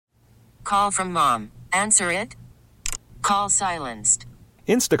Call from mom. Answer it. Call silenced.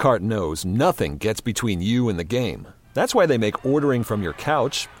 Instacart knows nothing gets between you and the game. That's why they make ordering from your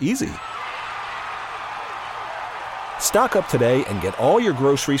couch easy. Stock up today and get all your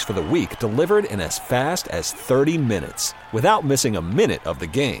groceries for the week delivered in as fast as 30 minutes without missing a minute of the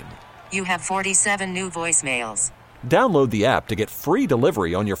game. You have 47 new voicemails. Download the app to get free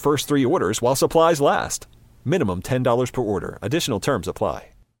delivery on your first 3 orders while supplies last. Minimum $10 per order. Additional terms apply.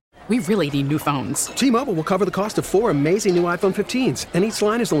 We really need new phones. T-Mobile will cover the cost of 4 amazing new iPhone 15s, and each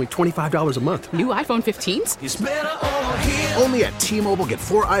line is only $25 a month. New iPhone 15s? It's better over here. Only at T-Mobile, get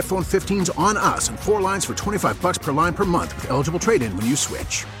 4 iPhone 15s on us and 4 lines for $25 per line per month with eligible trade-in when you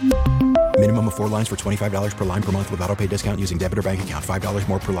switch. Minimum of 4 lines for $25 per line per month with autopay discount using debit or bank account. $5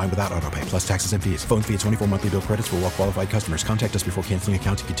 more per line without autopay, plus taxes and fees. Phone fee at 24 monthly bill credits for well-qualified customers. Contact us before canceling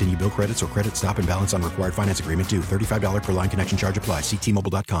account to continue bill credits or credit stop and balance on required finance agreement due. $35 per line connection charge applies. See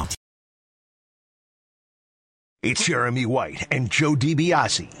T-Mobile.com. It's Jeremy White and Joe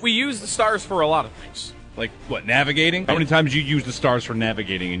DiBiase. We use the stars for a lot of things. Like, what, navigating? How many times you use the stars for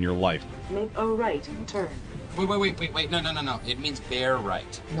navigating in your life? Make a right and turn. Wait. No. It means bear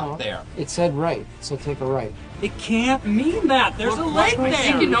right. No, up there. It said right, so take a right. It can't mean that. There's a light there. The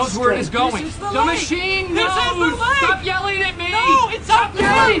machine knows where it is going. The machine knows. This is the light. Stop yelling at me. No, it's Stop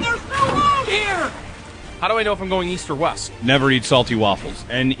yelling. There's no light here. How do I know if I'm going east or west? Never eat salty waffles.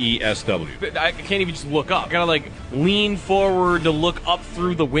 N-E-S-W. I can't even just look up. I gotta lean forward to look up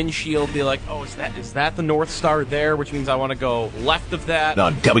through the windshield, be like, oh, is that the North Star there? Which means I want to go left of that.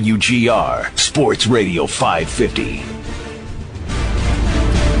 On WGR Sports Radio 550.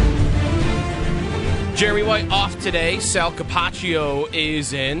 Jeremy White off today. Sal Capaccio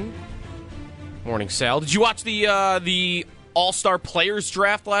is in. Morning, Sal. Did you watch the All-Star Players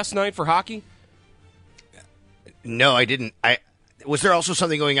Draft last night for hockey? No, I didn't. Was there also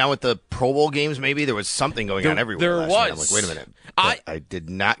something going on with the Pro Bowl games? Maybe there was something going on everywhere. There last was. night. I'm like, wait a minute. I did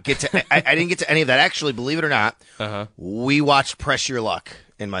not get to. I didn't get to any of that. Actually, believe it or not, we watched Press Your Luck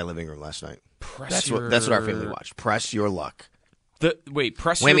in my living room last night. That's what our family watched. Press Your Luck. Press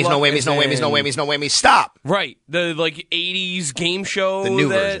Whammies, Your Luck. no whammies, no whammies, no whammies, no whammies. Stop. Right, the 80s game show. The new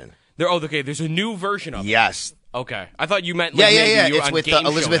version. There's a new version of it. Yes. Okay, I thought you meant yeah. You it's with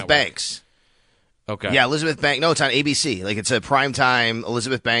Elizabeth Banks. Okay. Yeah, Elizabeth Banks. No, it's on ABC. It's a primetime.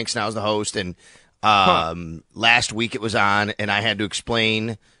 Elizabeth Banks now is the host, and last week it was on, and I had to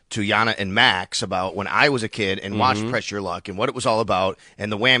explain to Yana and Max about when I was a kid and watched Press Your Luck and what it was all about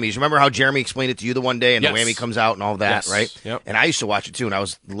and the whammies. Remember how Jeremy explained it to you the one day and the whammy comes out and all that, right? Yep. And I used to watch it too, and I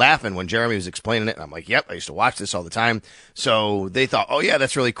was laughing when Jeremy was explaining it, and I'm like, yep, I used to watch this all the time. So they thought, oh, yeah,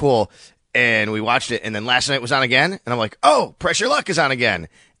 that's really cool. And we watched it, and then last night it was on again, and I'm like, oh, Press Your Luck is on again.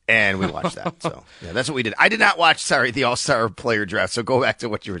 And we watched that. So, yeah, that's what we did. I did not watch, the All-Star Player Draft, so go back to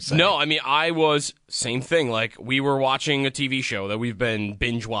what you were saying. No, I mean, I was, same thing. We were watching a TV show that we've been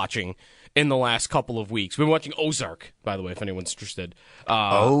binge-watching in the last couple of weeks. We've been watching Ozark, by the way, if anyone's interested.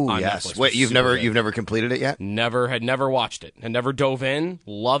 On yes. Netflix. Wait, you've never completed it yet? Had never watched it. Had never dove in.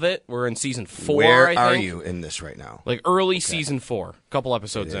 Love it. We're in season 4, Where I think. are you in this right now? Early season 4. A couple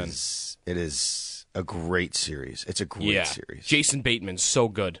episodes in. It is a great series. It's a great series. Jason Bateman's so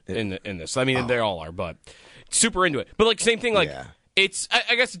good in this. I mean, they all are, but super into it. But same thing. It's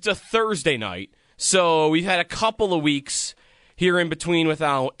I guess it's a Thursday night, so we've had a couple of weeks here in between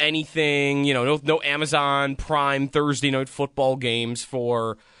without anything. No Amazon Prime Thursday night football games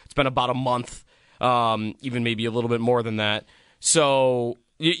for it's been about a month, even maybe a little bit more than that. So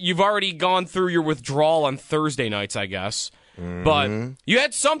you've already gone through your withdrawal on Thursday nights, I guess, but you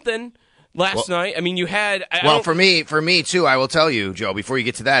had something. Last night, I mean, you had... for me, too, I will tell you, Joe, before you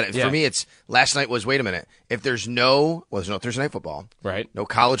get to that, for me, last night was, wait a minute, if there's no Thursday night football, right? No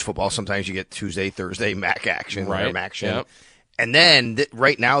college football, sometimes you get Tuesday, Thursday, MAC action, right? Action. And then,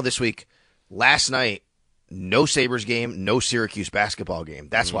 right now, this week, last night, no Sabres game, no Syracuse basketball game.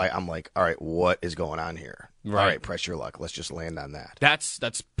 That's why I'm like, all right, what is going on here? Right. All right, Press Your Luck. Let's just land on that. That's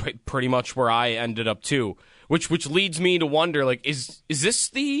pretty much where I ended up, too, which leads me to wonder, is this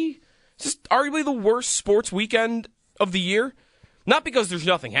arguably the worst sports weekend of the year? Not because there's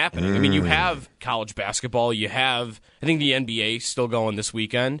nothing happening. I mean, you have college basketball. You have, I think, the NBA still going this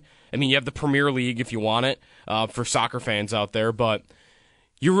weekend. I mean, you have the Premier League if you want it for soccer fans out there. But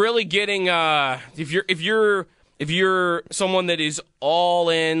you're really getting if you're someone that is all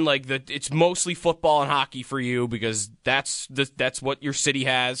in, it's mostly football and hockey for you because that's what your city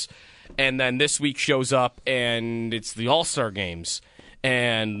has. And then this week shows up and it's the All-Star games.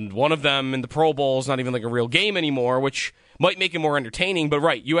 And one of them in the Pro Bowl is not even a real game anymore, which might make it more entertaining. But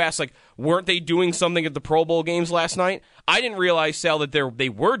right, you asked, like, weren't they doing something at the Pro Bowl games last night? I didn't realize, Sal, that they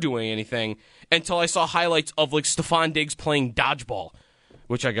were doing anything until I saw highlights of, like, Stephon Diggs playing dodgeball,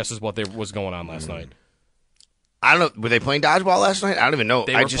 which I guess is what was going on last night. I don't know. Were they playing dodgeball last night? I don't even know.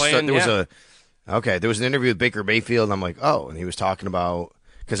 They were playing, thought there was an interview with Baker Mayfield, and I'm like, oh, and he was talking about,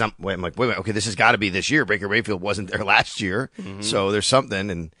 because I'm like, wait a minute, okay, this has got to be this year. Baker Mayfield wasn't there last year, so there's something,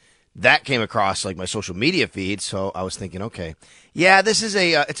 and that came across like my social media feed. So I was thinking, okay, yeah, this is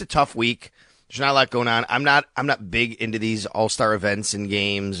it's a tough week. There's not a lot going on. I'm not big into these all-star events and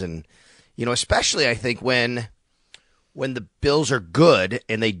games, and especially I think when the Bills are good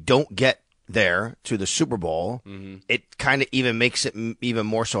and they don't get there to the Super Bowl, it kind of even makes it even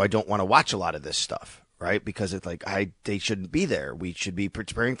more so I don't want to watch a lot of this stuff, right? Because it's like they shouldn't be there. We should be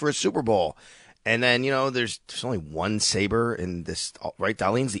preparing for a Super Bowl. And then, there's only one Sabre in this, right?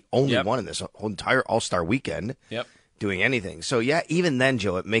 Darlene's the only one in this whole entire All-Star weekend doing anything. So, yeah, even then,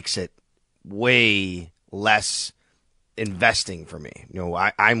 Joe, it makes it way less investing for me.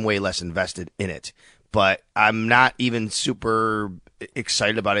 I'm way less invested in it. But I'm not even super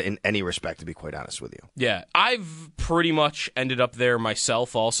excited about it in any respect, to be quite honest with you. Yeah, I've pretty much ended up there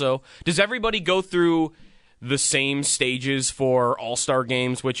myself also. Does everybody go through the same stages for All-Star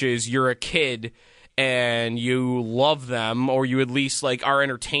games, which is you're a kid and you love them, or you at least like are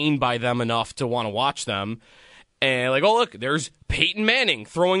entertained by them enough to want to watch them, and like, oh look, there's Peyton Manning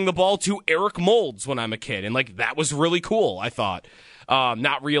throwing the ball to Eric Moulds when I'm a kid, and like that was really cool, I thought.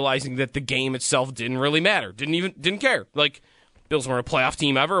 Not realizing that the game itself didn't really matter. Didn't care. Like, Bills weren't a playoff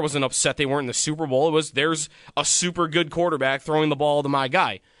team ever. I wasn't upset they weren't in the Super Bowl. It was, there's a super good quarterback throwing the ball to my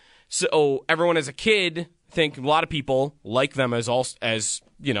guy. So everyone as a kid, I think a lot of people like them as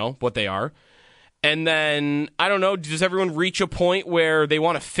what they are. And then, I don't know, does everyone reach a point where they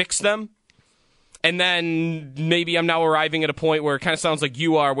want to fix them? And then maybe I'm now arriving at a point where it kind of sounds like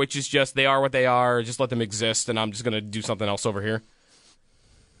you are, which is just they are what they are, just let them exist, and I'm just going to do something else over here.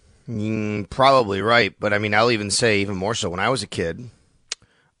 Probably right, but I mean, I'll even say even more so when I was a kid,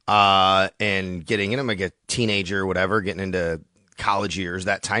 and getting in, I'm like a teenager, whatever, getting into college years,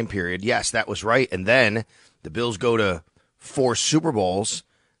 that time period. Yes, that was right. And then the Bills go to 4 Super Bowls,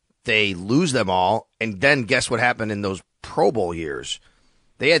 they lose them all, and then guess what happened in those Pro Bowl years?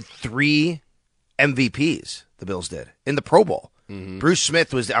 They had 3 MVPs. The Bills did in the Pro Bowl. Bruce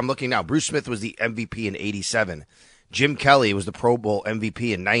Smith was. I'm looking now. Bruce Smith was the MVP in '87. Jim Kelly was the Pro Bowl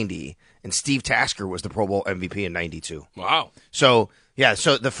MVP in 90, and Steve Tasker was the Pro Bowl MVP in 92. Wow. So, yeah,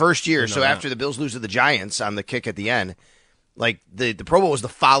 so the first year, so after the Bills lose to the Giants on the kick at the end, like the Pro Bowl was the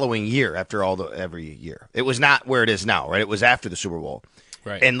following year after every year. It was not where it is now, right? It was after the Super Bowl.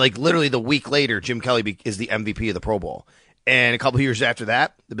 Right. And like literally the week later, Jim Kelly is the MVP of the Pro Bowl. And a couple of years after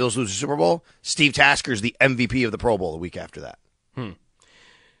that, the Bills lose the Super Bowl, Steve Tasker is the MVP of the Pro Bowl the week after that.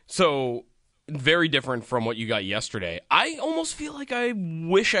 So, very different from what you got yesterday. I almost feel like I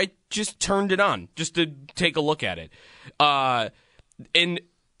wish I just turned it on, just to take a look at it.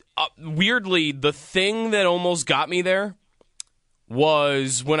 Weirdly, the thing that almost got me there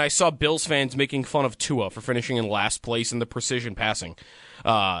was when I saw Bills fans making fun of Tua for finishing in last place in the precision passing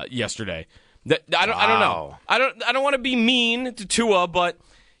yesterday. I don't know. I don't want to be mean to Tua, but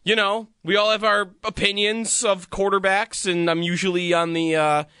we all have our opinions of quarterbacks, and I'm usually on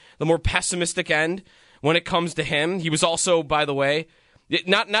the more pessimistic end when it comes to him. He was also, by the way,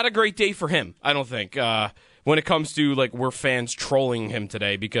 not a great day for him, I don't think, when it comes to like we're fans trolling him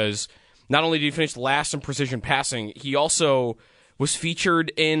today, because not only did he finish last in precision passing, he also was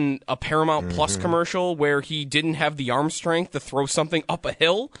featured in a Paramount Plus commercial where he didn't have the arm strength to throw something up a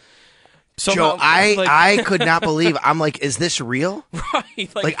hill. Somehow, Joe, I could not believe. I'm like, is this real? Right.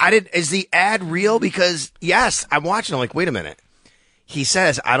 Is the ad real? Because yes, I'm watching. I'm like, wait a minute. He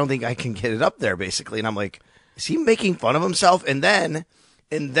says, I don't think I can get it up there, basically. And I'm like, is he making fun of himself? And then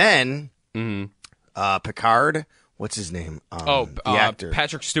Picard, what's his name? The actor.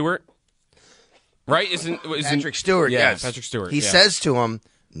 Patrick Stewart. Right? Patrick Stewart, yes. Patrick Stewart. He says to him,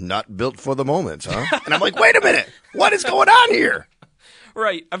 not built for the moment, huh? And I'm like, wait a minute. What is going on here?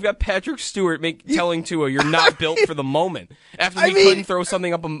 Right. I've got Patrick Stewart telling Tua, you're not built for the moment. After he couldn't throw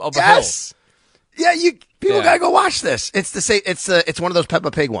something up a hill. Yeah, people gotta go watch this. It's the same. It's one of those Peppa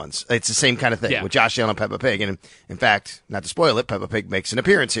Pig ones. It's the same kind of thing with Josh Allen and Peppa Pig. And in fact, not to spoil it, Peppa Pig makes an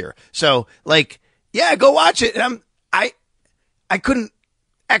appearance here. So go watch it. And I couldn't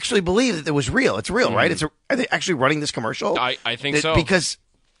actually believe that it was real. It's real, right? Are they actually running this commercial? I think so. Because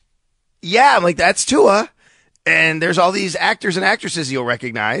I'm like, that's Tua, and there's all these actors and actresses you'll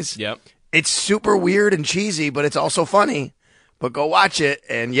recognize. Yep. It's super weird and cheesy, but it's also funny. But go watch it,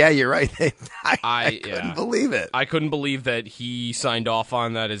 and yeah, you're right. I couldn't believe it. I couldn't believe that he signed off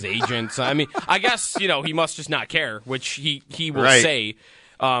on that as agent. I mean, I guess, he must just not care, which he will say,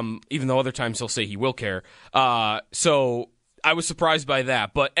 even though other times he'll say he will care. So I was surprised by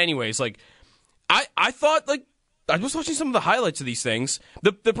that. But anyways, I thought, I was watching some of the highlights of these things.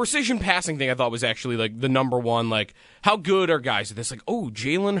 The precision passing thing I thought was actually the number one. How good are guys at this?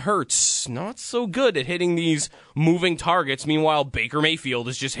 Jalen Hurts, not so good at hitting these moving targets. Meanwhile, Baker Mayfield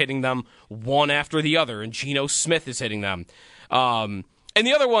is just hitting them one after the other, and Geno Smith is hitting them. And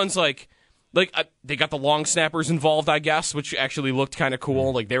the other ones, they got the long snappers involved, I guess, which actually looked kind of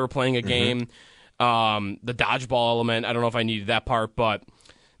cool. They were playing a game. The dodgeball element, I don't know if I needed that part, but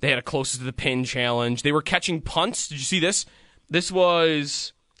they had a closest to the pin challenge. They were catching punts. Did you see this? This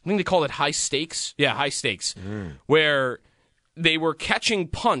was, I think they called it high stakes. Yeah, high stakes. Where they were catching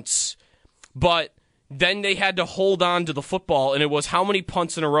punts, but then they had to hold on to the football, and it was how many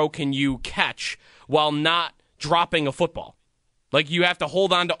punts in a row can you catch while not dropping a football? You have to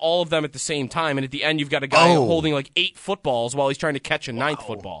hold on to all of them at the same time, and at the end you've got a guy holding 8 footballs while he's trying to catch a 9th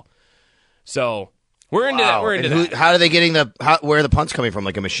football. So we're into that. We're into that. How are they getting where are the punts coming from?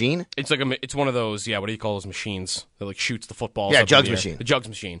 Like a machine? It's it's one of those. Yeah, what do you call those machines that shoots the footballs? Yeah, jugs machine. The jugs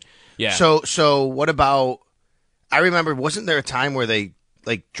machine. Yeah. So what about? I remember, wasn't there a time where they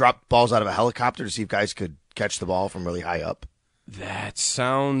dropped balls out of a helicopter to see if guys could catch the ball from really high up? That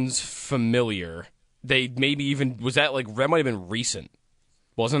sounds familiar. They maybe even that might have been recent,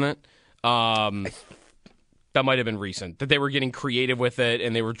 wasn't it? That might have been recent. That they were getting creative with it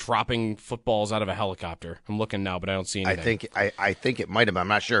and they were dropping footballs out of a helicopter. I'm looking now, but I don't see anything. I think it might have been. I'm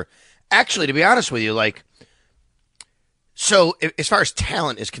not sure. Actually, to be honest with you, so as far as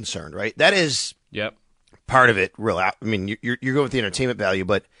talent is concerned, right? That is part of it. Real. I mean, you're going with the entertainment value,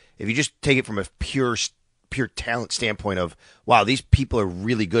 but if you just take it from a pure talent standpoint of, wow, these people are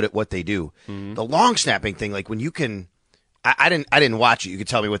really good at what they do. Mm-hmm. The long snapping thing, when you can. I didn't watch it. You could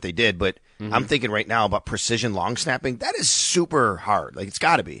tell me what they did, but I'm thinking right now about precision long snapping. That is super hard. It's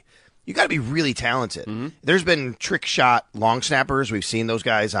got to be. You got to be really talented. Mm-hmm. There's been trick shot long snappers. We've seen those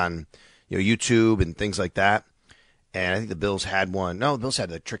guys on YouTube and things like that. And I think the Bills had one. No, the Bills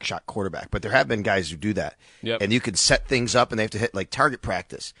had a trick shot quarterback, but there have been guys who do that. Yep. And you can set things up, and they have to hit target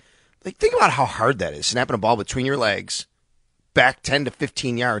practice. Think about how hard that is, snapping a ball between your legs, back 10 to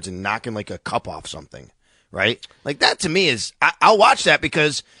 15 yards, and knocking a cup off something. Right? That to me is, I'll watch that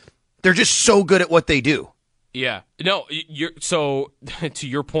because they're just so good at what they do. Yeah. No, so to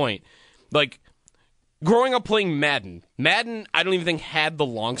your point, growing up playing Madden, I don't even think had the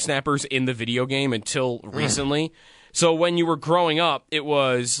long snappers in the video game until recently. So when you were growing up, it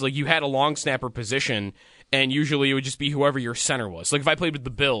was you had a long snapper position, and usually it would just be whoever your center was. If I played with the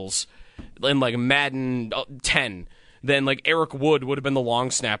Bills in Madden 10, then Eric Wood would have been the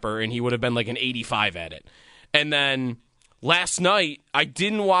long snapper, and he would have been an 85 at it. And then last night, I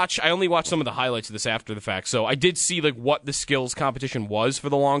only watched some of the highlights of this after the fact, so I did see what the skills competition was for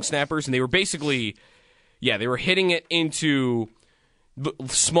the long snappers, and they were basically, they were hitting it into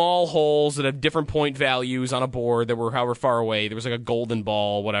small holes that have different point values on a board that were however far away. There was a golden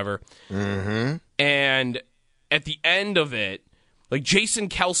ball, whatever. Mm-hmm. And at the end of it, Jason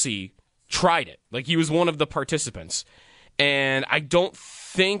Kelce tried it. He was one of the participants. And I don't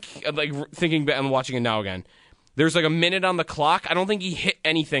think, thinking back and watching it now again, there's a minute on the clock. I don't think he hit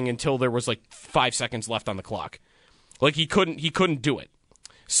anything until there was 5 seconds left on the clock. He couldn't do it.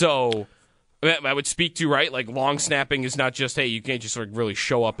 So I would speak to, right, long snapping is not just, hey, you can't just really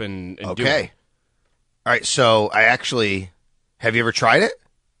show up and do it. Okay. All right, so have you ever tried it?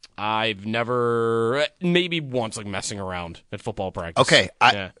 I've never, maybe once, messing around at football practice. Okay,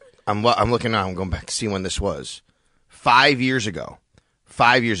 I'm looking now. I'm going back to see when this was. 5 years ago.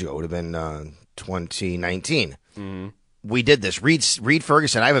 5 years ago. It would have been 2019. Mm-hmm. We did this. Reed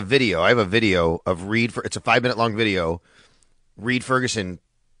Ferguson. I have a video of Reed. It's a 5-minute long video. Reed Ferguson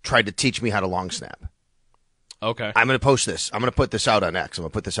tried to teach me how to long snap. Okay. I'm going to post this. I'm going to put this out on X. I'm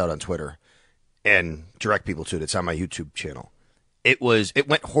going to put this out on Twitter and direct people to it. It's on my YouTube channel. It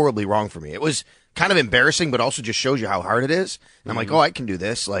went horribly wrong for me. It was kind of embarrassing, but also just shows you how hard it is. And I'm like, I can do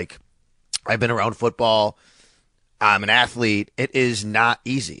this. I've been around football. I'm an athlete. It is not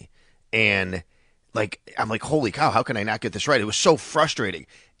easy. And I'm like, holy cow, how can I not get this right? It was so frustrating.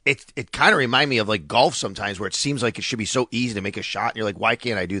 It kind of reminded me of golf sometimes, where it seems like it should be so easy to make a shot, and you're like, why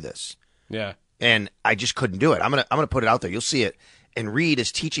can't I do this? Yeah. And I just couldn't do it. I'm gonna put it out there. You'll see it. And Reed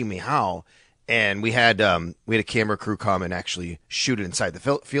is teaching me how. And we had a camera crew come and actually shoot it inside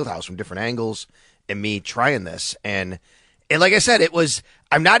the field house from different angles, and me trying this. And like I said,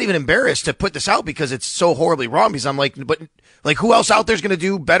 I'm not even embarrassed to put this out because it's so horribly wrong, because I'm like, but Like, who else out there is going to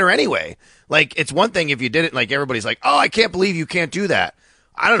do better anyway? Like, it's one thing if you did it, like, everybody's like, oh, I can't believe you can't do that.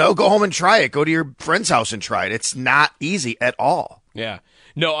 I don't know. Go home and try it. Go to your friend's house and try it. It's not easy at all. Yeah.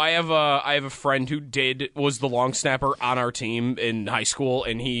 No, I have a friend who was the long snapper on our team in high school,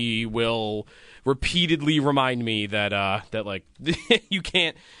 and he will repeatedly remind me that like you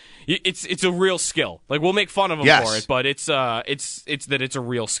can't. It's a real skill. Like, we'll make fun of him for it, but it's that it's a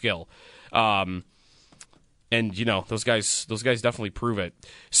real skill. And those guys definitely prove it.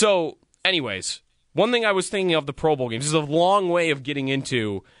 So, anyways, one thing I was thinking of the Pro Bowl games, this is a long way of getting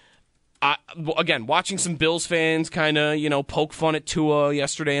into. Again, watching some Bills fans kind of, poke fun at Tua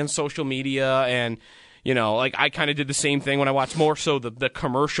yesterday on social media, and, like, I kind of did the same thing when I watched more so the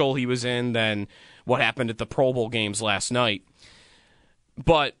commercial he was in than what happened at the Pro Bowl games last night.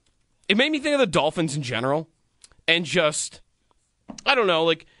 But it made me think of the Dolphins in general, and just, I don't know,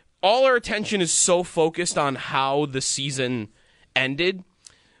 like, all our attention is so focused on how the season ended,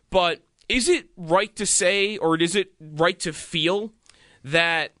 but is it right to say, or is it right to feel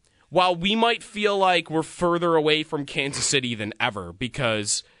that while we might feel like we're further away from Kansas City than ever,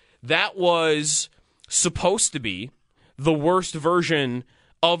 because that was supposed to be the worst version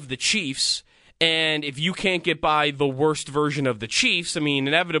of the Chiefs, and if you can't get by the worst version of the Chiefs, I mean,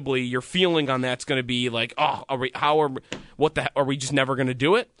 inevitably your feeling on that's going to be like, oh, are we just never going to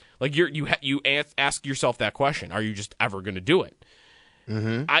do it? Like, you ask yourself that question: are you just ever going to do it?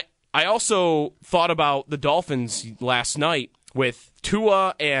 Mm-hmm. I also thought about the Dolphins last night with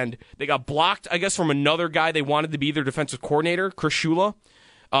Tua, and they got blocked, I guess, from another guy they wanted to be their defensive coordinator, Chris Shula.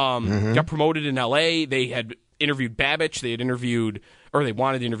 Got promoted in L.A. They had interviewed Babich. They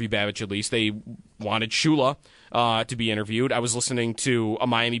wanted to interview Babich at least. They wanted Shula to be interviewed. I was listening to a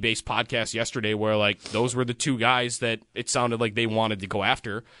Miami-based podcast yesterday where, like, those were the two guys that it sounded like they wanted to go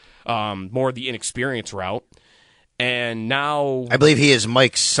after, more the inexperienced route. And now, I believe he is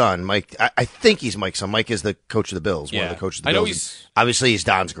Mike's son. Mike, I think he's Mike's son. Mike is the coach of the Bills. One of the coaches of the Bills. Obviously, he's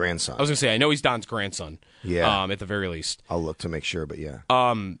Don's grandson. I was going to say, I know he's Don's grandson. Yeah. At the very least. I'll look to make sure, but yeah.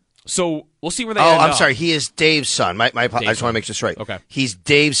 So we'll see where they end up. I'm sorry. He is Dave's son. I just want to make this right. Okay. He's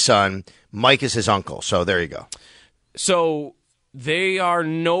Dave's son. Mike is his uncle. So there you go. So they are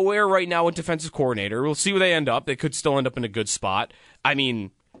nowhere right now with defensive coordinator. We'll see where they end up. They could still end up in a good spot. I mean,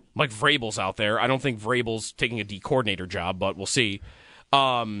 Mike Vrabel's out there. I don't think Vrabel's taking a D coordinator job, but we'll see.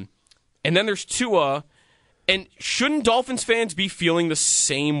 And then there's Tua. And shouldn't Dolphins fans be feeling the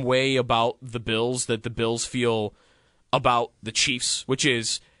same way about the Bills that the Bills feel about the Chiefs, which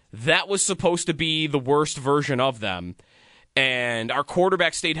is that was supposed to be the worst version of them, and our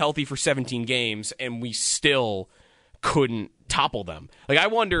quarterback stayed healthy for 17 games, and we still couldn't topple them. Like, I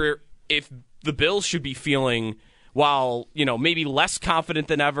wonder if the Bills should be feeling, while, maybe less confident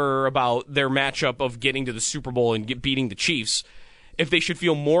than ever about their matchup of getting to the Super Bowl and beating the Chiefs, if they should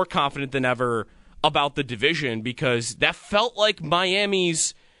feel more confident than ever about the division, because that felt like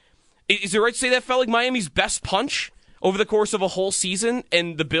Miami's, is it right to say that felt like Miami's best punch over the course of a whole season,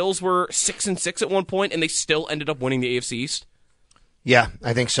 and the Bills were 6-6 at one point, and they still ended up winning the AFC East? Yeah,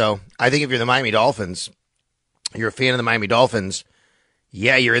 I think so. I think if you're the Miami Dolphins, you're a fan of the Miami Dolphins,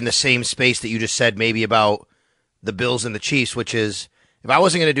 yeah, you're in the same space that you just said maybe about the Bills and the Chiefs, which is, if I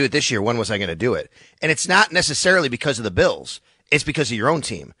wasn't going to do it this year, when was I going to do it? And it's not necessarily because of the Bills. It's because of your own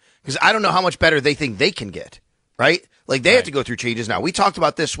team. Because I don't know how much better they think they can get, right? Like, they have to go through changes now. We talked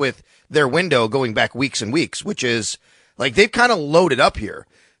about this with their window going back weeks and weeks, which is, like, they've kind of loaded up here.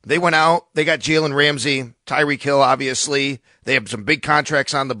 They went out, they got Jalen Ramsey, Tyreek Hill, obviously. They have some big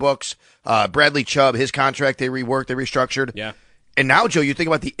contracts on the books. Bradley Chubb, his contract, they reworked, they restructured. Yeah. And now, Joe, you think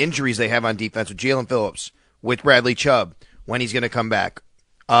about the injuries they have on defense with Jalen Phillips, with Bradley Chubb, when he's going to come back.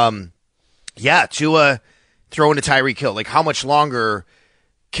 Tua throw into Tyreek Hill. Like, how much longer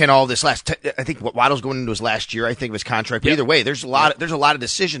can all this last? I think Waddle's going into his last year, I think, of his contract. But either way, there's a lot of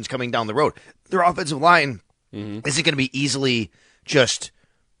decisions coming down the road. Their offensive line isn't going to be easily just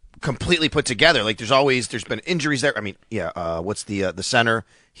completely put together. Like, there's been injuries there. I mean, what's the center?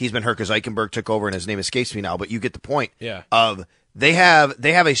 He's been hurt because Eichenberg took over, and his name escapes me now. But you get the point. Yeah. Of they have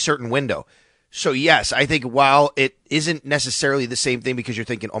a certain window. So yes, I think while it isn't necessarily the same thing because you're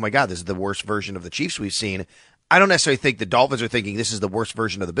thinking, oh my God, this is the worst version of the Chiefs we've seen, I don't necessarily think the Dolphins are thinking this is the worst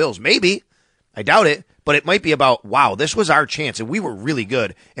version of the Bills. Maybe. I doubt it. But it might be about, wow, this was our chance, and we were really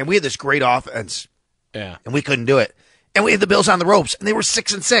good, and we had this great offense, and we couldn't do it. And we had the Bills on the ropes, and they were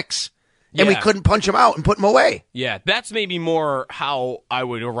 6-6, and we couldn't punch them out and put them away. Yeah, that's maybe more how I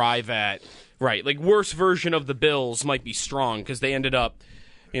would arrive at, right, like, worst version of the Bills might be strong because they ended up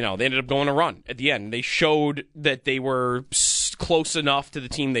going a run at the end. They showed that they were close enough to the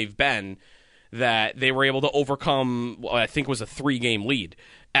team they've been that they were able to overcome what I think was a 3-game lead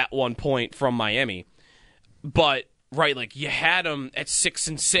at one point from Miami. But, right, like, you had them at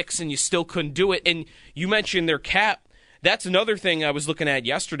 6-6 and you still couldn't do it. And you mentioned their cap. That's another thing I was looking at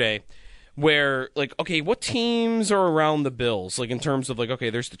yesterday where, like, okay, what teams are around the Bills? Like, in terms of, like, okay,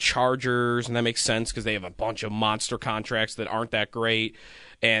 there's the Chargers, and that makes sense because they have a bunch of monster contracts that aren't that great.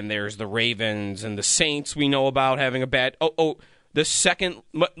 And there's the Ravens and the Saints we know about having a bad... the second...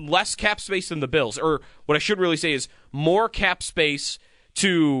 less cap space than the Bills. Or what I should really say is more cap space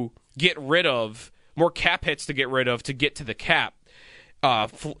to get rid of, more cap hits to get rid of to get to the cap,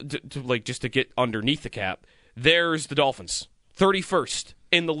 just to get underneath the cap. There's the Dolphins, 31st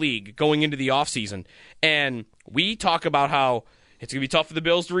in the league going into the offseason. And we talk about how it's going to be tough for the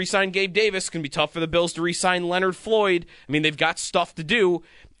Bills to re-sign Gabe Davis. It's going to be tough for the Bills to re-sign Leonard Floyd. I mean, they've got stuff to do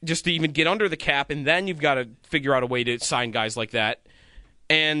just to even get under the cap, and then you've got to figure out a way to sign guys like that.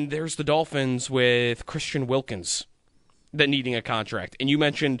 And there's the Dolphins with Christian Wilkins that needing a contract. And you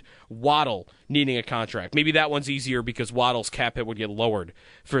mentioned Waddle needing a contract. Maybe that one's easier because Waddle's cap hit would get lowered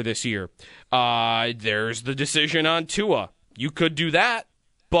for this year. There's the decision on Tua. You could do that,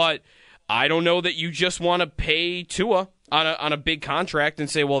 but I don't know that you just want to pay Tua on a big contract and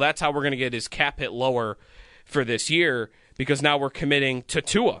say, well, that's how we're going to get his cap hit lower for this year because now we're committing to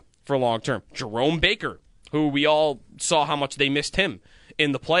Tua for long term. Jerome Baker, who we all saw how much they missed him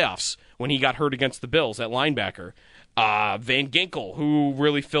in the playoffs when he got hurt against the Bills at linebacker. Van Ginkel, who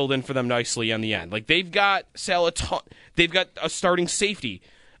really filled in for them nicely on the end. Like, they've got they've got a starting safety.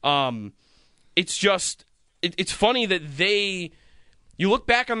 It's just, it's funny that you look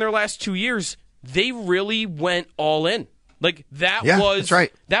back on their last 2 years, they really went all in. Like, that's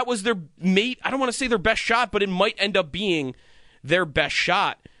right. That was their I don't want to say their best shot, but it might end up being their best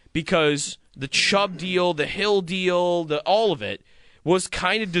shot because the Chubb deal, the Hill deal, all of it was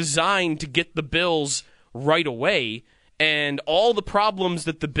kind of designed to get the Bills right away, and all the problems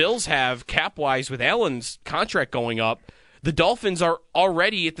that the Bills have cap-wise with Allen's contract going up, the Dolphins are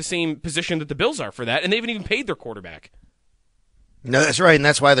already at the same position that the Bills are for that, and they haven't even paid their quarterback. No, that's right, and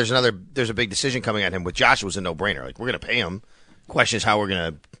that's why there's a big decision coming at him. With Josh, it was a no-brainer. Like, we're going to pay him. Question is how we're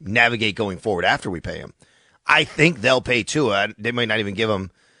going to navigate going forward after we pay him. I think they'll pay Tua. They might not even give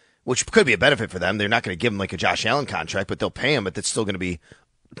him, which could be a benefit for them. They're not going to give him like a Josh Allen contract, but they'll pay him, but that's still going to be,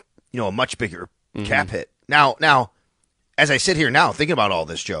 a much bigger cap hit. Now, as I sit here now thinking about all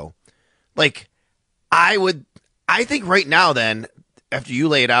this, Joe, like, I think right now then, after you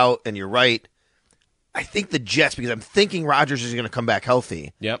lay it out and you're right, I think the Jets, because I'm thinking Rodgers is going to come back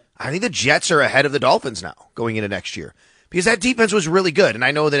healthy. Yep. I think the Jets are ahead of the Dolphins now going into next year because that defense was really good. And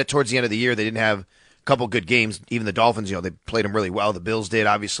I know that towards the end of the year, they didn't have a couple good games. Even the Dolphins, they played them really well. The Bills did,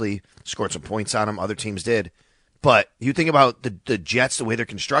 obviously, scored some points on them. Other teams did. But you think about the Jets, the way they're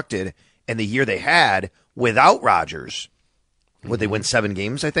constructed, and the year they had without Rodgers. Would they win 7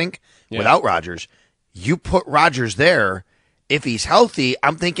 games, I think, without Rodgers? You put Rodgers there. If he's healthy,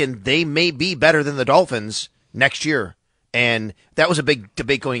 I'm thinking they may be better than the Dolphins next year. And that was a big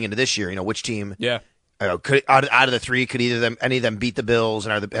debate going into this year, which team could out of the 3, could any of them beat the Bills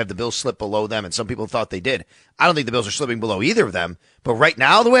and have the Bills slip below them? And some people thought they did. I don't think the Bills are slipping below either of them. But right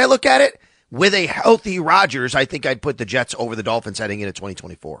now, the way I look at it, with a healthy Rodgers, I think I'd put the Jets over the Dolphins heading into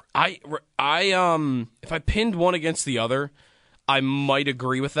 2024. If I pinned one against the other, I might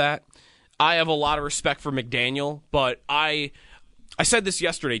agree with that. I have a lot of respect for McDaniel, but I said this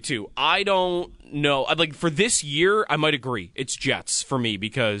yesterday too. I don't know. Like, for this year, I might agree. It's Jets for me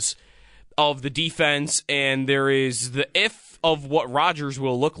because of the defense, and there is the if of what Rodgers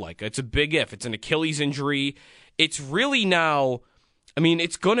will look like. It's a big if. It's an Achilles injury. It's really now,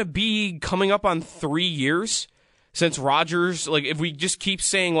 it's going to be coming up on 3 years since Rodgers, like, if we just keep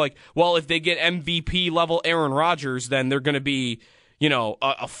saying, like, well, if they get MVP level Aaron Rodgers, then they're going to be,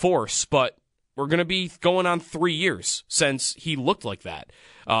 a force. But we're going to be going on 3 years since he looked like that.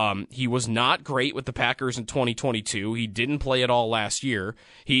 He was not great with the Packers in 2022. He didn't play at all last year.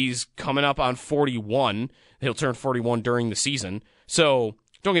 He's coming up on 41. He'll turn 41 during the season. So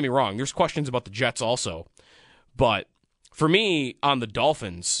don't get me wrong. There's questions about the Jets also. But for me, on the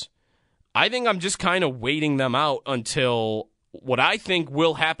Dolphins, I think I'm just kind of waiting them out until what I think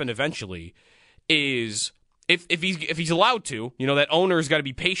will happen eventually is if he's allowed to, that owner's got to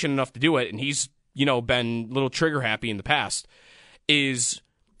be patient enough to do it, and he's, been a little trigger happy in the past, is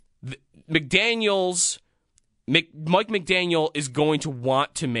Mike McDaniel is going to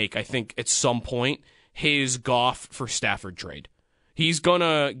want to make, I think, at some point, his Goff for Stafford trade. He's going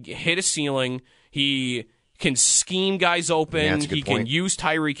to hit a ceiling. He can scheme guys open. Yeah, that's a good he point. can use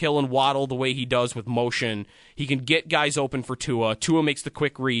Tyreek Hill and Waddle the way he does with motion. He can get guys open for Tua. Tua makes the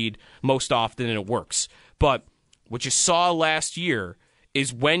quick read most often, and it works. But what you saw last year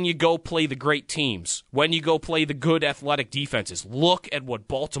is when you go play the great teams, when you go play the good athletic defenses. Look at what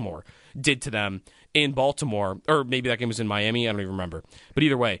Baltimore did to them in Baltimore. Or maybe that game was in Miami. I don't even remember. But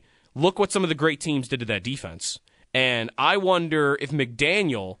either way, look what some of the great teams did to that defense. And I wonder if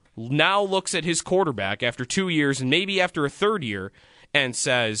McDaniel now looks at his quarterback after 2 years and maybe after a third year and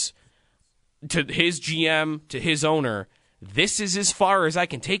says to his GM, to his owner, this is as far as I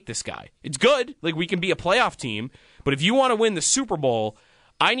can take this guy. It's good. Like, we can be a playoff team, but if you want to win the Super Bowl,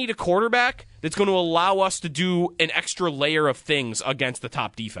 I need a quarterback that's going to allow us to do an extra layer of things against the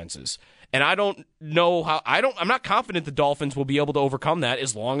top defenses. And I don't know how. I'm not confident the Dolphins will be able to overcome that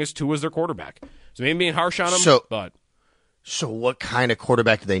as long as Tua is their quarterback. So maybe being harsh on them, but. So what kind of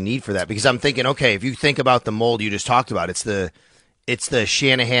quarterback do they need for that? Because I'm thinking, okay, if you think about the mold you just talked about, it's the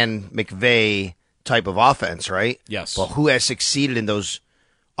Shanahan-McVay type of offense, right? Yes. Well, who has succeeded in those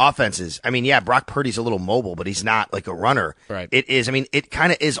offenses? I mean, yeah, Brock Purdy's a little mobile, but he's not like a runner. Right. It is. I mean, it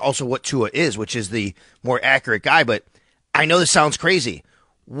kind of is also what Tua is, which is the more accurate guy. But I know this sounds crazy.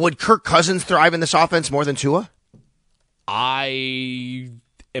 Would Kirk Cousins thrive in this offense more than Tua? I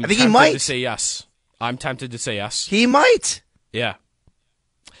think he might. To say yes. I'm tempted to say yes. He might. Yeah.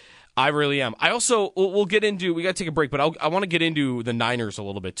 I really am. I also, we'll get into, we got to take a break, but I want to get into the Niners a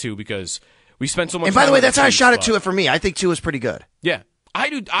little bit too, because we spent so much time. And by the way, that's how I Chiefs, shot at Tua for me. I think Tua's pretty good. Yeah. I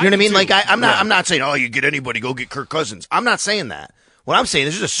do. You know what I mean? Like, I'm not saying, oh, you get anybody, go get Kirk Cousins. I'm not saying that. What I'm saying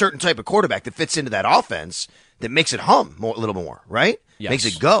is there's a certain type of quarterback that fits into that offense that makes it hum a little more, right? Yes. Makes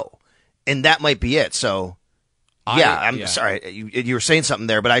it go. And that might be it. So, I'm sorry. You were saying something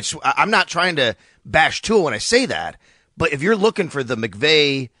there, but I'm not trying to bash Tua when I say that. But if you're looking for the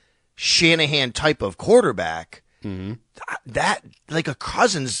McVay, Shanahan type of quarterback, that, like a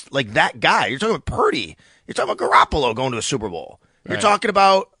Cousins, like that guy, you're talking about Purdy. You're talking about Garoppolo going to a Super Bowl. You're talking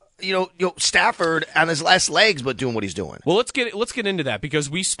about, Stafford on his last legs, but doing what he's doing. Well, let's get into that, because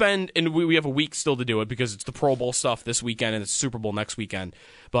we have a week still to do it, because it's the Pro Bowl stuff this weekend and it's Super Bowl next weekend.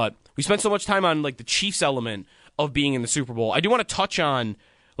 But we spent so much time on like the Chiefs element of being in the Super Bowl. I do want to touch on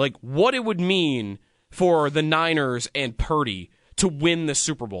like what it would mean for the Niners and Purdy to win the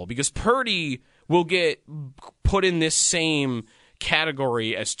Super Bowl, because Purdy will get put in this same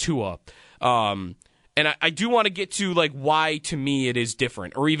category as Tua. And I do want to get to like why to me it is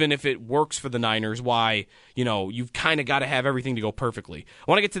different, or even if it works for the Niners, why, you've kind of got to have everything to go perfectly.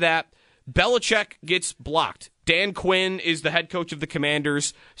 I want to get to that. Belichick gets blocked. Dan Quinn is the head coach of the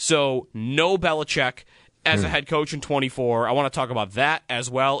Commanders, so no Belichick as a head coach in 24. I want to talk about that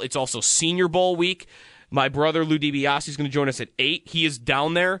as well. It's also Senior Bowl week. My brother Lou DiBiase is going to join us at 8. He is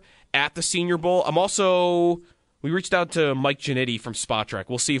down there at the Senior Bowl. We reached out to Mike Giannitti from Spot Trek.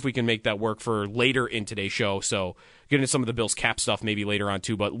 We'll see if we can make that work for later in today's show. So get into some of the Bills cap stuff maybe later on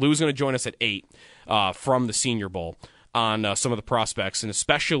too. But Lou's going to join us at 8 from the Senior Bowl on some of the prospects, and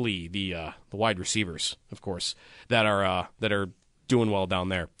especially the wide receivers, of course, that are doing well down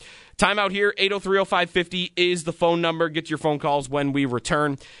there. Timeout here, 803-0550 is the phone number. Get your phone calls when we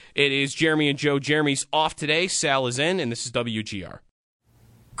return. It is Jeremy and Joe. Jeremy's off today. Sal is in, and this is WGR.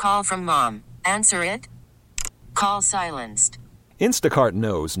 Call from mom. Answer it. Call silenced. Instacart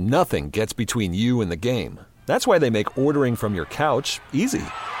knows nothing gets between you and the game. That's why they make ordering from your couch easy.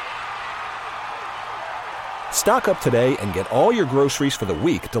 Stock up today and get all your groceries for the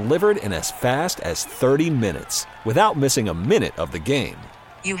week delivered in as fast as 30 minutes without missing a minute of the game.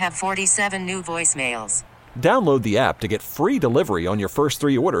 You have 47 new voicemails. Download the app to get free delivery on your first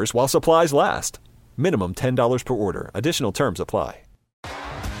 3 orders while supplies last. Minimum $10 per order. Additional terms apply.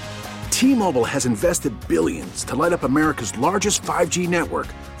 T-Mobile has invested billions to light up America's largest 5G network,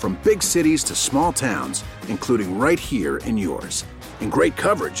 from big cities to small towns, including right here in yours. And great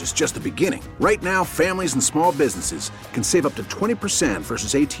coverage is just the beginning. Right now, families and small businesses can save up to 20%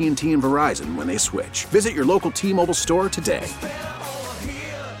 versus AT&T and Verizon when they switch. Visit your local T-Mobile store today.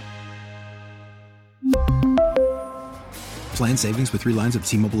 Plan savings with 3 lines of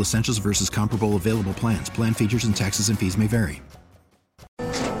T-Mobile Essentials versus comparable available plans. Plan features and taxes and fees may vary.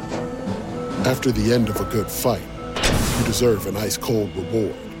 After the end of a good fight, you deserve an ice-cold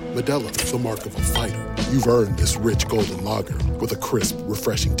reward. Modelo is the mark of a fighter. You've earned this rich golden lager with a crisp,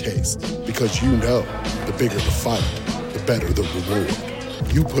 refreshing taste. Because you know, the bigger the fight, the better the reward.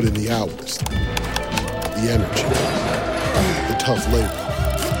 You put in the hours, the energy, the tough labor.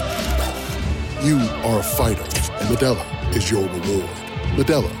 You are a fighter, and Modelo is your reward.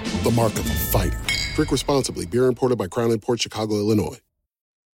 Modelo, the mark of a fighter. Drink responsibly. Beer imported by Crown Imports, Chicago, Illinois.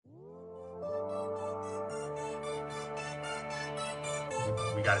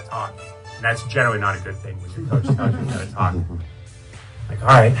 we got to talk. And that's generally not a good thing when your coach tells you we got to talk. Like, all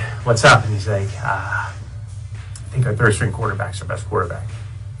right, what's up? And he's like, I think our third string quarterback's our best quarterback.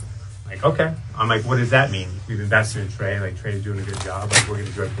 I'm like, okay. I'm like, what does that mean? We've invested in Trey. Like, Trey's doing a good job. Like, we're going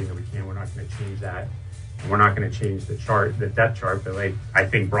to do everything that we can. We're not going to change that. And we're not going to change the depth chart. But, like, I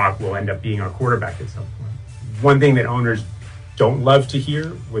think Brock will end up being our quarterback at some point. One thing that owners don't love to hear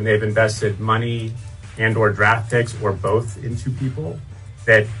when they've invested money and or draft picks or both into people,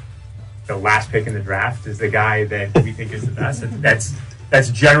 that the last pick in the draft is the guy that we think is the best. That's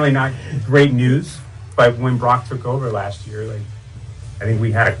generally not great news. But when Brock took over last year, like, I think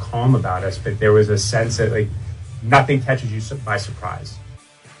we had a calm about us, but there was a sense that, like, nothing catches you by surprise.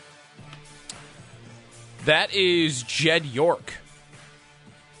 That is Jed York.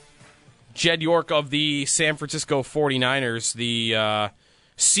 Jed York of the San Francisco 49ers, the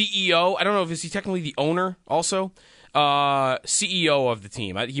CEO. I don't know if is he technically the owner also? CEO of the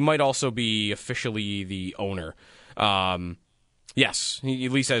team. He might also be officially the owner. Yes, he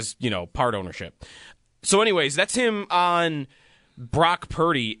at least has, part ownership. So anyways, that's him on Brock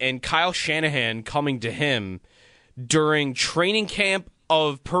Purdy and Kyle Shanahan coming to him during training camp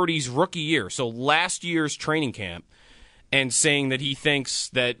of Purdy's rookie year. So last year's training camp, and saying that he thinks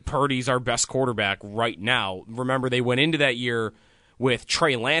that Purdy's our best quarterback right now. Remember, they went into that year with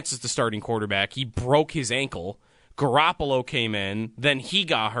Trey Lance as the starting quarterback. He broke his ankle. Garoppolo came in. Then he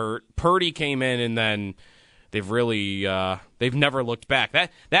got hurt. Purdy came in, and then they've really they've never looked back.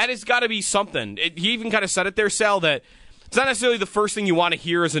 That has got to be something. He even kind of said it there, Sal, that it's not necessarily the first thing you want to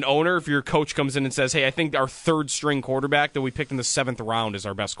hear as an owner if your coach comes in and says, hey, I think our third-string quarterback that we picked in the 7th round is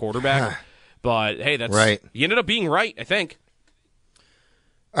our best quarterback. But, hey, that's right. He ended up being right, I think.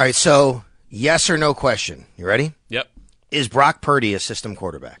 All right, so yes or no question. You ready? Yep. Is Brock Purdy a system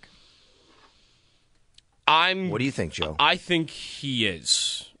quarterback? What do you think, Joe? I think he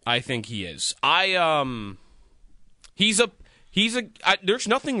is. There's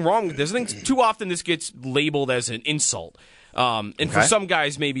nothing wrong with this. I think too often this gets labeled as an insult. For some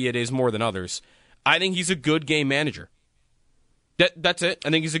guys, maybe it is more than others. I think he's a good game manager. That's it.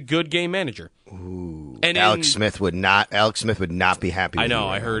 I think he's a good game manager. Ooh, and Alex Smith would not be happy with I know, you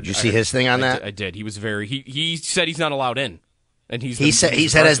right I heard. Did you see his thing on that? I did. He was he said he's not allowed in. And he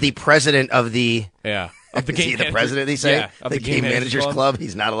said as the president of the of the game is he the president, he say? Yeah, of the Game Managers Club.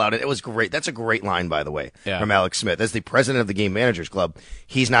 He's not allowed in. It was great. That's a great line, by the way, from Alex Smith. As the president of the Game Managers Club,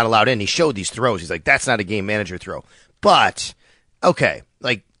 he's not allowed in. He showed these throws. He's like, that's not a game manager throw. But, okay,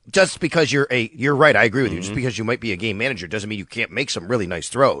 like, just because you're right, I agree with you. Just because you might be a game manager doesn't mean you can't make some really nice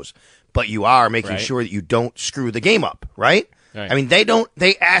throws. But you are making sure that you don't screw the game up, right? I mean,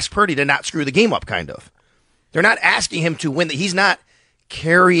 they ask Purdy to not screw the game up, kind of. They're not asking him to win. He's not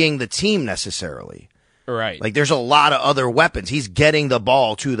carrying the team necessarily. Right. Like, there's a lot of other weapons. He's getting the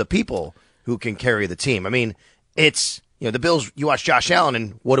ball to the people who can carry the team. I mean, it's, the Bills, you watch Josh Allen,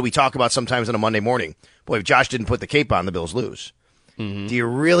 and what do we talk about sometimes on a Monday morning? Boy, if Josh didn't put the cape on, the Bills lose. Mm-hmm. Do you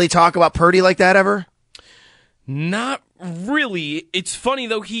really talk about Purdy like that ever? Not really. It's funny,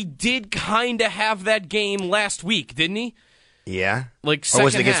 though, he did kind of have that game last week, didn't he? Yeah. Like, or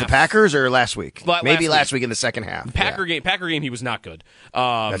was it against the Packers or last week? Maybe last week. week in the second half. Packer game, he was not good.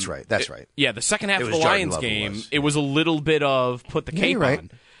 That's right. Yeah, the second half of the Lions game, it was a little bit of put the cape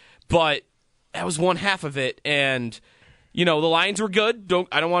on. But that was one half of it, and, the Lions were good.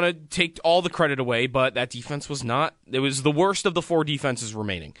 I don't want to take all the credit away, but that defense was not. It was the worst of the 4 defenses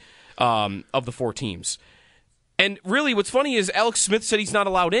remaining, of the 4 teams. And really, what's funny is Alex Smith said he's not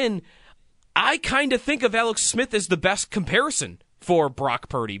allowed in. I kind of think of Alex Smith as the best comparison for Brock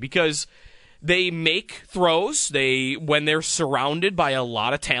Purdy because they make throws. When they're surrounded by a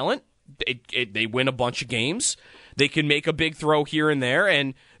lot of talent, they win a bunch of games. They can make a big throw here and there,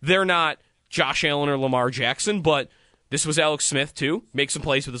 and they're not Josh Allen or Lamar Jackson, but this was Alex Smith too. Make some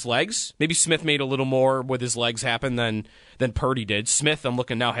plays with his legs. Maybe Smith made a little more with his legs happen than Purdy did. Smith, I'm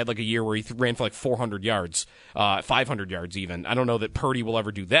looking now, had like a year where he ran for like 400 yards, 500 yards even. I don't know that Purdy will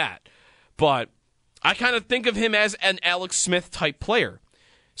ever do that. But I kind of think of him as an Alex Smith-type player.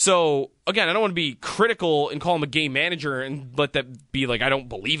 So, again, I don't want to be critical and call him a game manager and let that be like I don't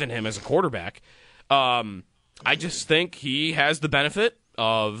believe in him as a quarterback. I just think he has the benefit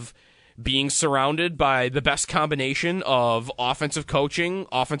of being surrounded by the best combination of offensive coaching,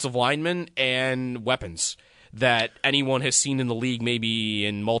 offensive linemen, and weapons that anyone has seen in the league maybe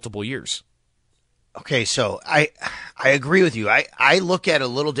in multiple years. Okay, so I agree with you. I look at it a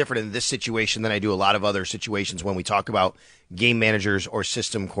little different in this situation than I do a lot of other situations when we talk about game managers or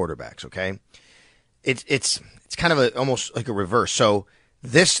system quarterbacks, okay? It's kind of almost like a reverse. So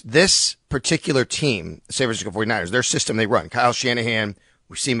this particular team, the San Francisco 49ers, their system they run, Kyle Shanahan,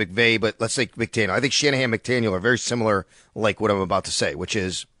 We see McVay, but let's say McDaniel. I think Shanahan and McDaniel are very similar, like what I'm about to say, which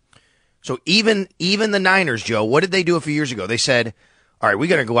is, so even the Niners, Joe, what did they do a few years ago? They said, all right, we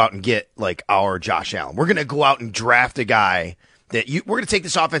got to go out and get like our Josh Allen. We're going to go out and draft a guy we're going to take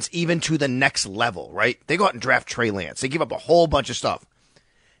this offense even to the next level, right? They go out and draft Trey Lance. They give up a whole bunch of stuff.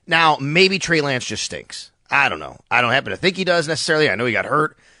 Now, maybe Trey Lance just stinks. I don't know. I don't happen to think he does necessarily. I know he got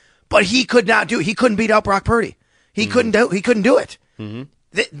hurt, but he could not do it. He couldn't beat out Brock Purdy. He couldn't do it. Mm-hmm.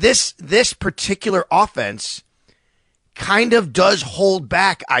 This particular offense kind of does hold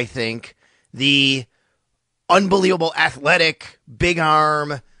back, I think, the unbelievable athletic, big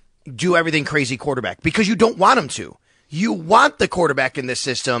arm, do everything crazy quarterback, because you don't want him to. You want the quarterback in this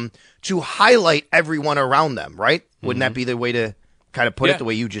system to highlight everyone around them, right? Mm-hmm. Wouldn't that be the way to kind of put it, the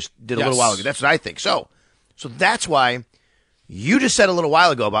way you just did a little while ago? That's what I think. So that's why you just said a little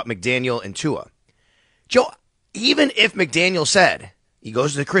while ago about McDaniel and Tua. Joe, even if McDaniel said, he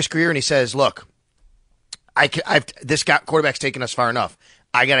goes to Chris Greer and he says, look, this quarterback's taken us far enough.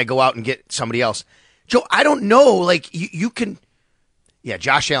 I got to go out and get somebody else. Joe, I don't know. Like, you can,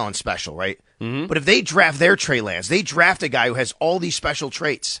 Josh Allen's special, right? Mm-hmm. But if they draft their Trey Lance, they draft a guy who has all these special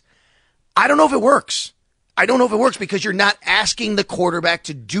traits. I don't know if it works. Because you're not asking the quarterback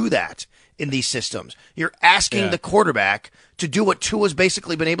to do that in these systems. You're asking the quarterback to do what Tua's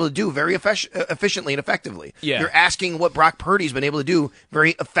basically been able to do very efficiently and effectively. Yeah. You're asking what Brock Purdy's been able to do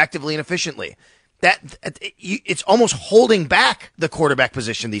very effectively and efficiently. It's almost holding back the quarterback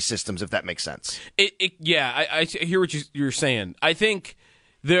position, these systems, if that makes sense. I hear what you're saying. I think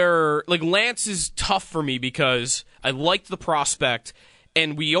Lance is tough for me because I liked the prospect,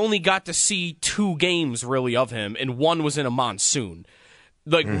 and we only got to see 2 games really of him, and one was in a monsoon.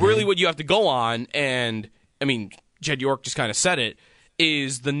 Really what you have to go on, and I mean, Jed York just kind of said it,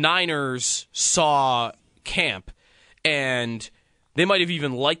 is the Niners saw camp, and they might have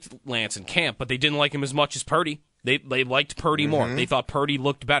even liked Lance in camp, but they didn't like him as much as Purdy. They liked Purdy more. They thought Purdy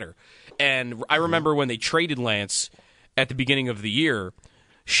looked better. And I remember when they traded Lance at the beginning of the year,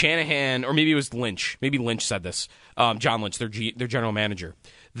 Shanahan, or maybe it was Lynch. Maybe Lynch said this. John Lynch, their general manager,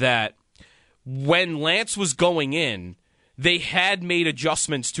 that when Lance was going in, they had made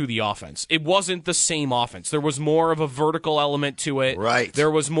adjustments to the offense. It wasn't the same offense. There was more of a vertical element to it. Right.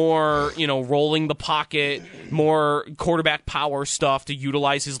 There was more, rolling the pocket, more quarterback power stuff to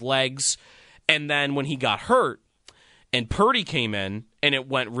utilize his legs. And then when he got hurt and Purdy came in and it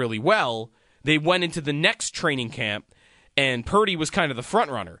went really well, they went into the next training camp and Purdy was kind of the front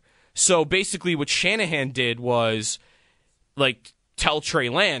runner. So basically what Shanahan did was tell Trey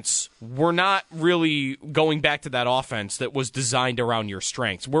Lance, we're not really going back to that offense that was designed around your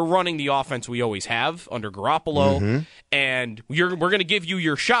strengths. We're running the offense we always have under Garoppolo, and we're going to give you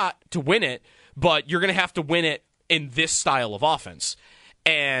your shot to win it, but you're going to have to win it in this style of offense.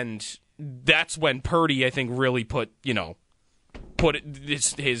 And that's when Purdy, I think, really put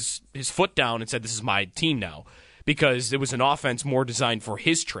his foot down and said, this is my team now, because it was an offense more designed for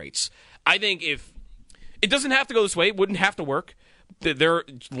his traits. I think if it doesn't have to go this way, it wouldn't have to work.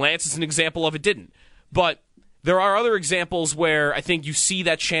 Lance is an example of it didn't. But there are other examples where I think you see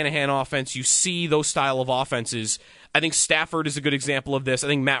that Shanahan offense, you see those style of offenses. I think Stafford is a good example of this. I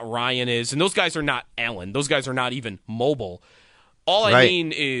think Matt Ryan is. And those guys are not Allen. Those guys are not even mobile. All I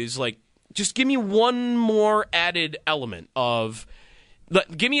mean is, just give me one more added element of...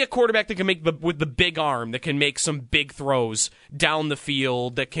 Give me a quarterback that can make with the big arm, that can make some big throws down the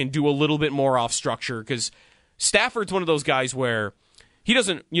field, that can do a little bit more off structure, because Stafford's one of those guys where he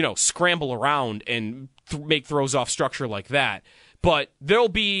doesn't, scramble around and make throws off structure like that. But there'll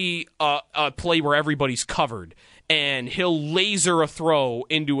be a play where everybody's covered, and he'll laser a throw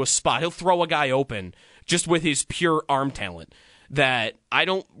into a spot. He'll throw a guy open just with his pure arm talent that I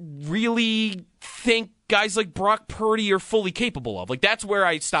don't really think guys like Brock Purdy are fully capable of. That's where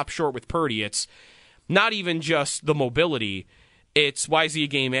I stop short with Purdy. It's not even just the mobility. It's why is he a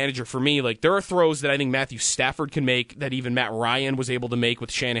game manager for me? There are throws that I think Matthew Stafford can make that even Matt Ryan was able to make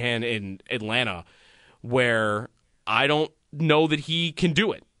with Shanahan in Atlanta, where I don't know that he can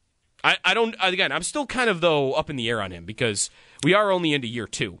do it. I don't. Again, I'm still kind of, though, up in the air on him because we are only into year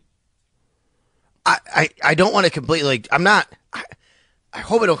 2. I don't want to completely, I'm not, I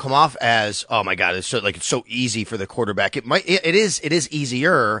hope it don't come off as, oh my God, it's so easy for the quarterback. It is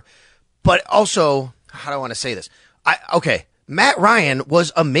easier, but also, how do I want to say this? Matt Ryan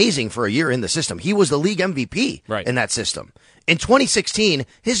was amazing for a year in the system. He was the league MVP in that system. In 2016,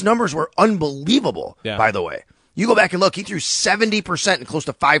 his numbers were unbelievable, by the way. You go back and look, he threw 70% and close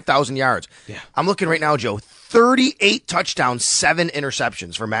to 5,000 yards. Yeah. I'm looking right now, Joe. 38 touchdowns, 7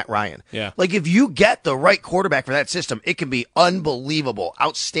 interceptions for Matt Ryan. Yeah. Like, if you get the right quarterback for that system, it can be unbelievable,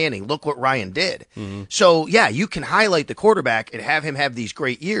 outstanding. Look what Ryan did. Mm-hmm. So, yeah, you can highlight the quarterback and have him have these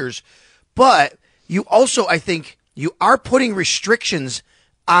great years, but you also, I think, you are putting restrictions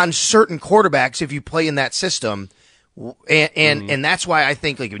on certain quarterbacks if you play in that system. And that's why I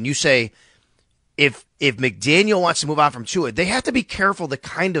think, like, when you say if McDaniel wants to move on from Tua, they have to be careful the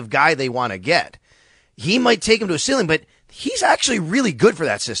kind of guy they want to get. He might take him to a ceiling, but he's actually really good for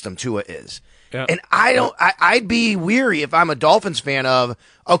that system, Tua is. Yeah. And I'd be weary if I'm a Dolphins fan of,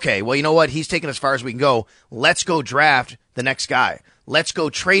 okay, well, you know what? He's taken as far as we can go. Let's go draft the next guy. Let's go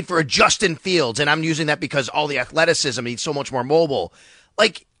trade for a Justin Fields. And I'm using that because all the athleticism, he's so much more mobile.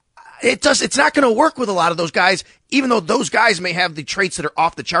 Like, it's not going to work with a lot of those guys, even though those guys may have the traits that are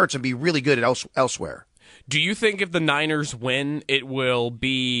off the charts and be really good at elsewhere. Do you think if the Niners win, it will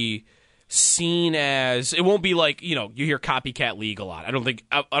be seen as, it won't be like, you hear copycat league a lot. I don't think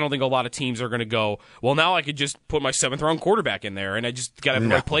a lot of teams are going to go, well, now I could just put my 7th round quarterback in there and I just got to have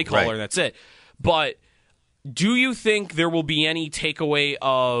the right play caller and that's it. But do you think there will be any takeaway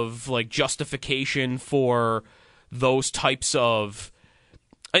of like justification for those types of,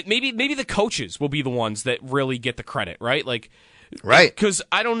 maybe the coaches will be the ones that really get the credit, right? Like, right. Because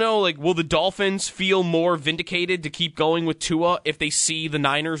I don't know, like, will the Dolphins feel more vindicated to keep going with Tua if they see the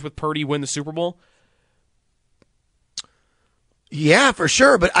Niners with Purdy win the Super Bowl? Yeah, for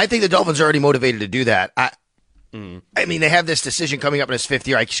sure. But I think the Dolphins are already motivated to do that. I mean, they have this decision coming up in his 5th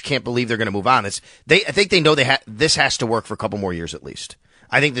year. I just can't believe they're going to move on. I think they know this has to work for a couple more years at least.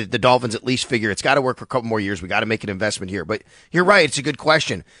 I think that the Dolphins at least figure it's got to work for a couple more years. We got to make an investment here. But you're right. It's a good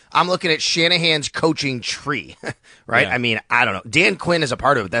question. I'm looking at Shanahan's coaching tree, right? Yeah. I mean, I don't know. Dan Quinn is a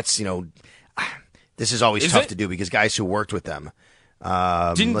part of it. That's, this is always tough to do because guys who worked with them.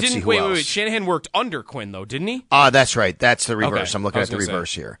 Wait. Shanahan worked under Quinn, though, didn't he? That's right. That's the reverse. Okay. I'm looking at the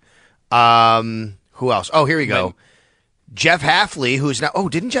reverse here. Who else? Oh, here we go. Jeff Hafley, who's now,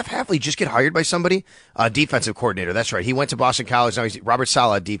 didn't Jeff Hafley just get hired by somebody? Defensive coordinator. That's right. He went to Boston College. Now he's Robert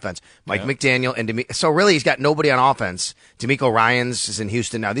Saleh, defense. Mike McDaniel and so really he's got nobody on offense. D'Amico Ryans is in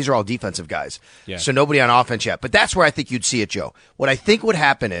Houston now. These are all defensive guys. Yeah. So nobody on offense yet. But that's where I think you'd see it, Joe. What I think would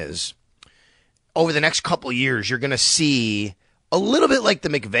happen is over the next couple of years, you're going to see a little bit like the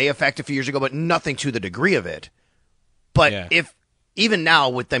McVay effect a few years ago, but nothing to the degree of it. But if even now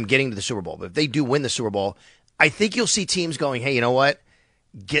with them getting to the Super Bowl, but if they do win the Super Bowl, I think you'll see teams going, hey, you know what?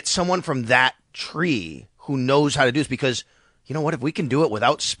 Get someone from that tree who knows how to do this because, you know what? If we can do it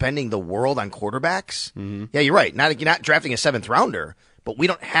without spending the world on quarterbacks, yeah, you're right. You're not drafting a 7th rounder, but we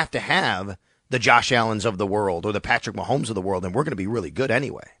don't have to have the Josh Allens of the world or the Patrick Mahomes of the world, and we're going to be really good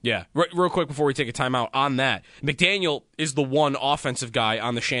anyway. Yeah. Real quick before we take a timeout on that, McDaniel is the one offensive guy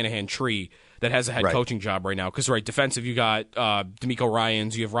on the Shanahan tree that has a head coaching job right now. Because, defensive, you got D'Amico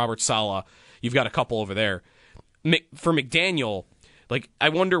Ryans, you have Robert Saleh, you've got a couple over there. For McDaniel, like, I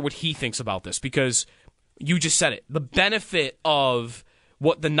wonder what he thinks about this because you just said it. The benefit of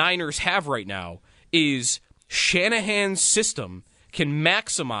what the Niners have right now is Shanahan's system can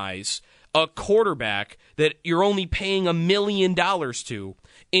maximize a quarterback that you're only paying $1 million to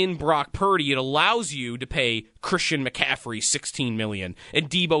in Brock Purdy. It allows you to pay Christian McCaffrey $16 million and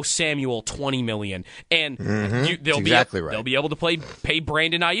Deebo Samuel $20 million, and they'll be able to pay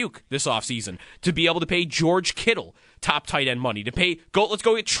Brandon Ayuk this offseason, to be able to pay George Kittle top tight end money, let's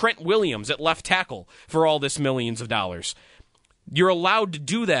go get Trent Williams at left tackle for all this millions of dollars. You're allowed to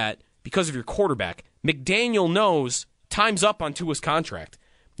do that because of your quarterback. McDaniel knows time's up on Tua's contract.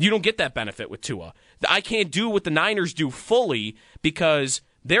 You don't get that benefit with Tua. I can't do what the Niners do fully because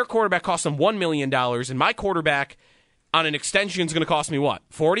their quarterback costs them $1 million, and my quarterback on an extension is going to cost me what?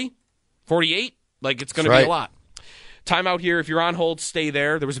 40? 48? Like, it's going to be a lot. Time out here. If you're on hold, stay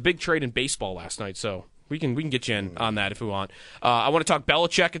there. There was a big trade in baseball last night, so we can get you in on that if we want. I want to talk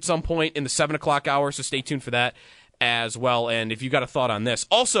Belichick at some point in the 7 o'clock hour, so stay tuned for that as well. And if you got a thought on this.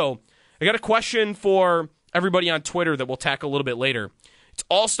 Also, I got a question for everybody on Twitter that we'll tackle a little bit later. It's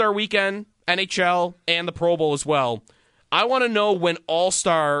All-Star Weekend, NHL, and the Pro Bowl as well. I want to know when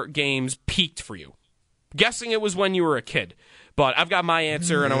All-Star games peaked for you. Guessing it was when you were a kid. But I've got my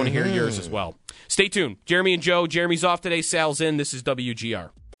answer, and I want to hear yours as well. Stay tuned. Jeremy and Joe. Jeremy's off today. Sal's in. This is WGR.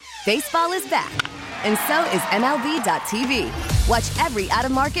 Baseball is back, and so is MLB.tv. Watch every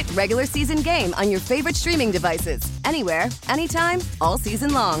out-of-market regular season game on your favorite streaming devices. Anywhere, anytime, all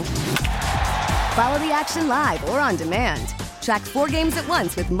season long. Follow the action live or on demand. Track 4 games at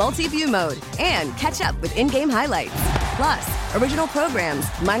once with multi-view mode and catch up with in-game highlights. Plus, Original programs,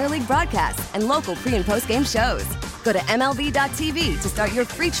 minor league broadcasts, and local pre- and post-game shows. Go to MLB.tv to start your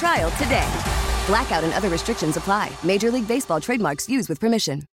free trial today. Blackout and other restrictions apply. Major League Baseball trademarks used with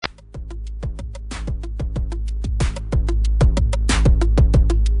permission.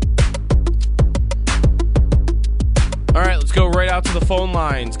 All right, let's go right out to the phone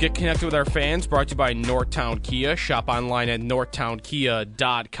lines. Get connected with our fans. Brought to you by Northtown Kia. Shop online at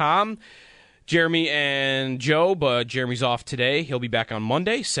northtownkia.com. Jeremy and Joe, but Jeremy's off today. He'll be back on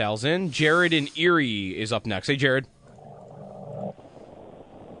Monday. Sal's in. Jared in Erie is up next. Hey, Jared.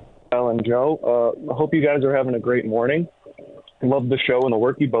 Sal and Joe, I hope you guys are having a great morning. Love the show and the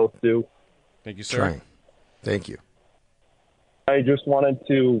work you both do. Thank you, sir. Trying. Thank you. I just wanted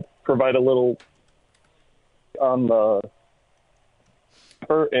to provide a little on the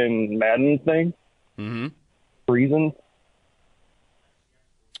Hurt and Madden thing. Reason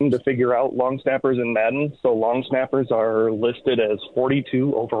to figure out long snappers in Madden. So long snappers are listed as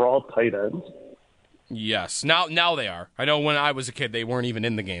 42 overall tight ends. Yes. Now they are. I know when I was a kid they weren't even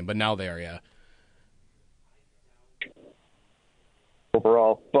in the game, but now they are, yeah.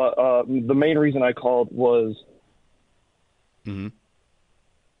 Overall. But the main reason I called was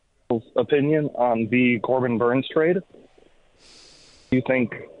opinion on the Corbin Burns trade. Do you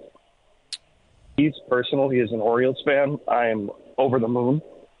think he's personal? He is an Orioles fan. I'm over the moon.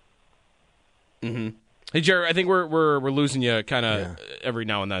 Hey, Jared, I think we're losing you kind of every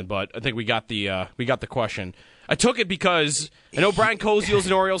now and then, but I think we got the question. I took it because I know Brian Koziel's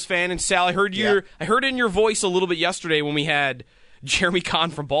an Orioles fan, and Sal, I heard it in your voice a little bit yesterday when we had Jeremy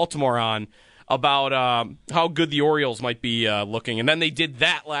Kahn from Baltimore on about how good the Orioles might be looking, and then they did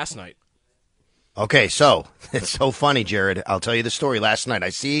that last night. Okay, so it's so funny, Jared. I'll tell you the story. Last night, I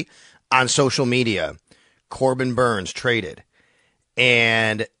see on social media Corbin Burns traded,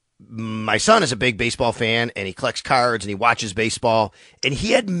 and my son is a big baseball fan, and he collects cards, and he watches baseball, and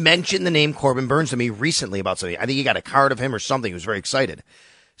he had mentioned the name Corbin Burns to me recently about something. I think he got a card of him or something. He was very excited.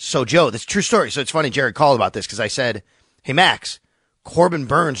 So, Joe, that's a true story. So it's funny, Jared called about this because I said, hey, Max, Corbin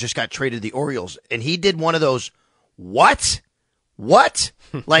Burns just got traded to the Orioles, and he did one of those, what?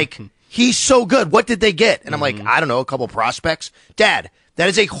 Like, he's so good. What did they get? And I'm like, I don't know, a couple prospects. Dad, that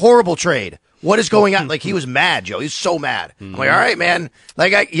is a horrible trade. What is going on? Like, he was mad, Joe. He's so mad. I'm like, all right, man.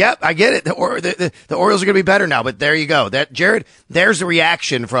 Like, I get it. The Orioles are going to be better now, but there you go. Jared, there's the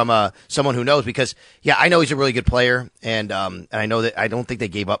reaction from someone who knows because, yeah, I know he's a really good player, and I know that I don't think they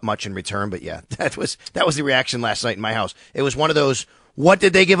gave up much in return, but yeah, that was the reaction last night in my house. It was one of those, what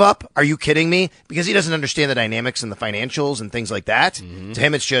did they give up? Are you kidding me? Because he doesn't understand the dynamics and the financials and things like that. To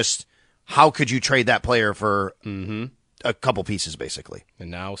him, it's just, how could you trade that player for a couple pieces, basically?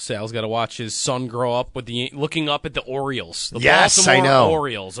 And now Sal's got to watch his son grow up with looking up at the Orioles. The yes, Baltimore I know.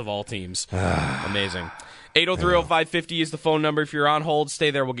 Orioles of all teams. Amazing. 803-0550 is the phone number. If you're on hold,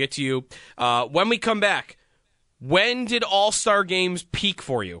 stay there. We'll get to you. When we come back, when did All-Star games peak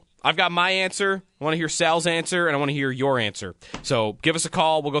for you? I've got my answer. I want to hear Sal's answer, and I want to hear your answer. So give us a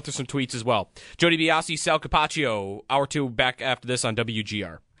call. We'll go through some tweets as well. Jody Biasi, Sal Capaccio, Hour 2 back after this on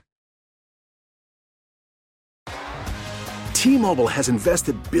WGR. T-Mobile has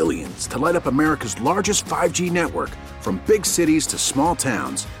invested billions to light up America's largest 5G network, from big cities to small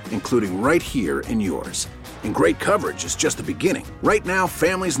towns, including right here in yours. And great coverage is just the beginning. Right now,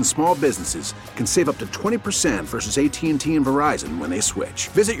 families and small businesses can save up to 20% versus AT&T and Verizon when they switch.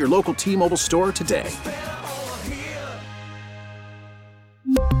 Visit your local T-Mobile store today.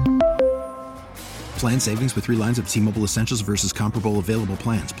 Plan savings with 3 lines of T-Mobile Essentials versus comparable available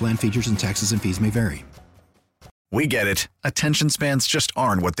plans. Plan features and taxes and fees may vary. We get it. Attention spans just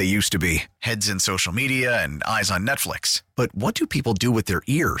aren't what they used to be. Heads in social media and eyes on Netflix. But what do people do with their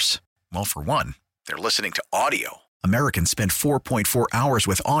ears? Well, for one, they're listening to audio. Americans spend 4.4 hours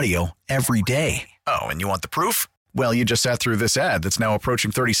with audio every day. Oh, and you want the proof? Well, you just sat through this ad that's now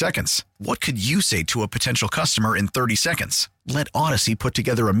approaching 30 seconds. What could you say to a potential customer in 30 seconds? Let Odyssey put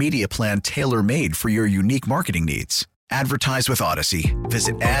together a media plan tailor-made for your unique marketing needs. Advertise with Odyssey.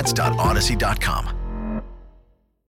 Visit ads.odyssey.com.